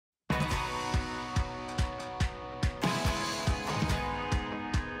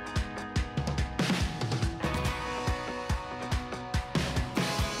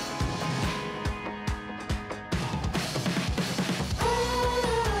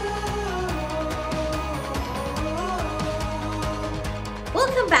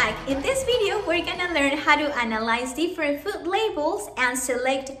back. In this video, we're gonna learn how to analyze different food labels and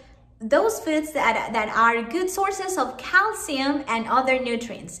select those foods that are good sources of calcium and other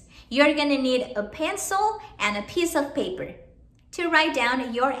nutrients. You're gonna need a pencil and a piece of paper to write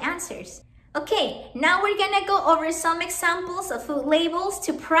down your answers. Okay, now we're gonna go over some examples of food labels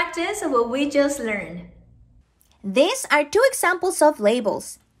to practice what we just learned. These are two examples of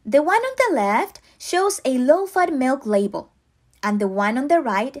labels. The one on the left shows a low-fat milk label, and the one on the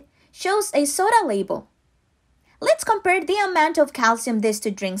right shows a soda label. Let's compare the amount of calcium these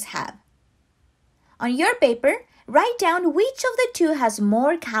two drinks have. On your paper, write down which of the two has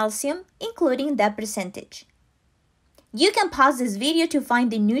more calcium, including the percentage. You can pause this video to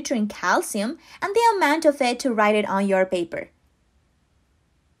find the nutrient calcium and the amount of it to write it on your paper.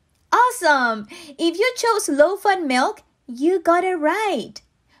 Awesome! If you chose low-fat milk, you got it right,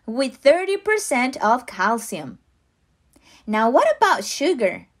 with 30% of calcium. Now what about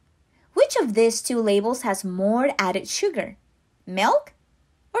sugar? Which of these two labels has more added sugar? Milk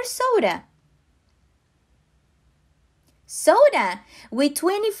or soda? Soda, with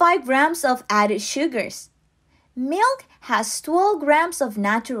 25 grams of added sugars. Milk has 12 grams of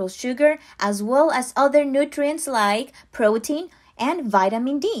natural sugar as well as other nutrients like protein and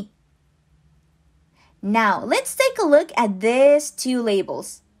vitamin D. Now, let's take a look at these two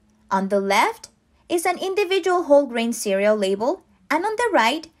labels. On the left is an individual whole grain cereal label, and on the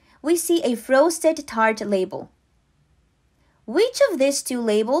right, we see a frosted tart label. Which of these two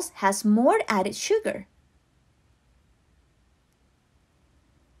labels has more added sugar?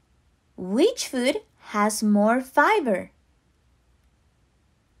 Which food has more fiber?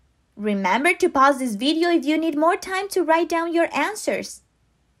 Remember to pause this video if you need more time to write down your answers.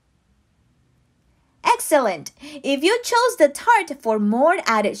 Excellent! If you chose the tart for more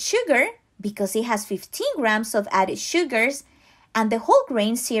added sugar, because it has 15 grams of added sugars, and the whole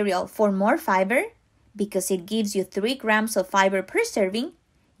grain cereal for more fiber, because it gives you 3 grams of fiber per serving,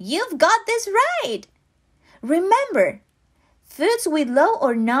 you've got this right! Remember, foods with low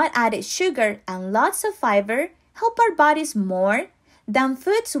or not added sugar and lots of fiber help our bodies more than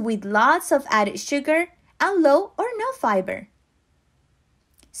foods with lots of added sugar and low or no fiber.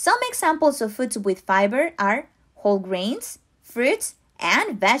 Some examples of foods with fiber are whole grains, fruits,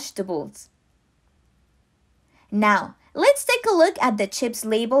 and vegetables. Now, let's take a look at the chips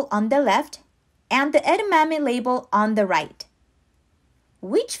label on the left and the edamame label on the right.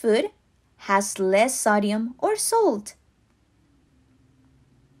 Which food has less sodium or salt?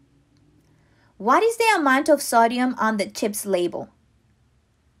 What is the amount of sodium on the chips label?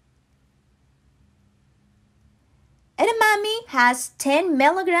 Edamame has 10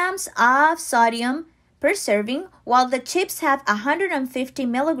 milligrams of sodium per serving, while the chips have 150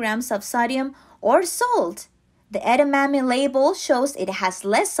 milligrams of sodium or salt. The edamame label shows it has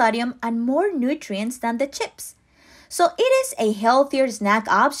less sodium and more nutrients than the chips, so it is a healthier snack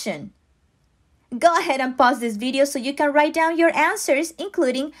option. Go ahead and pause this video so you can write down your answers,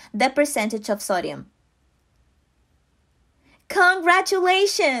 including the percentage of sodium.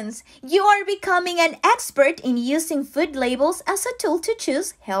 Congratulations! You are becoming an expert in using food labels as a tool to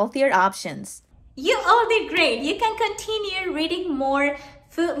choose healthier options. You all did great! You can continue reading more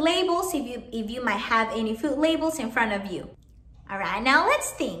food labels if you might have any food labels in front of you. Alright, now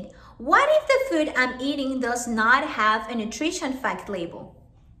let's think. What if the food I'm eating does not have a nutrition fact label?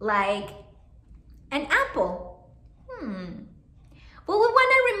 Like an apple? Well, we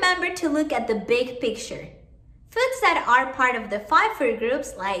want to remember to look at the big picture. Foods that are part of the 5 food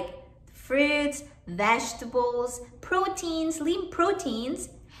groups like fruits, vegetables, proteins, lean proteins,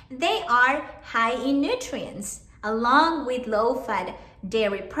 they are high in nutrients, along with low-fat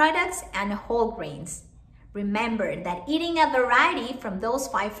dairy products and whole grains. Remember that eating a variety from those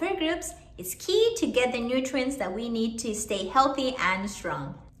 5 food groups is key to get the nutrients that we need to stay healthy and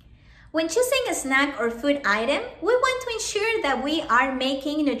strong. When choosing a snack or food item, we want to ensure that we are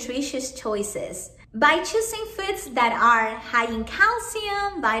making nutritious choices. By choosing foods that are high in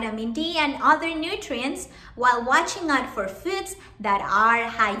calcium, vitamin D, and other nutrients, while watching out for foods that are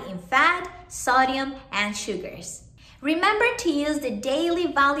high in fat, sodium, and sugars. Remember to use the daily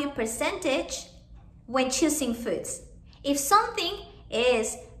value percentage when choosing foods. If something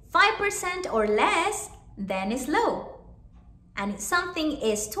is 5% or less, then it's low. And if something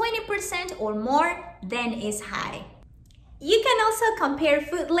is 20% or more, then it's high. You can also compare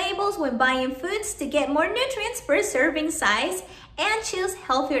food labels when buying foods to get more nutrients per serving size and choose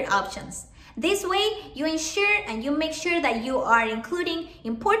healthier options. This way, you ensure and you make sure that you are including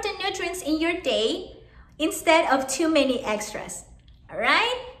important nutrients in your day instead of too many extras.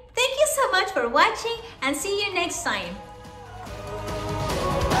 Alright? Thank you so much for watching and see you next time.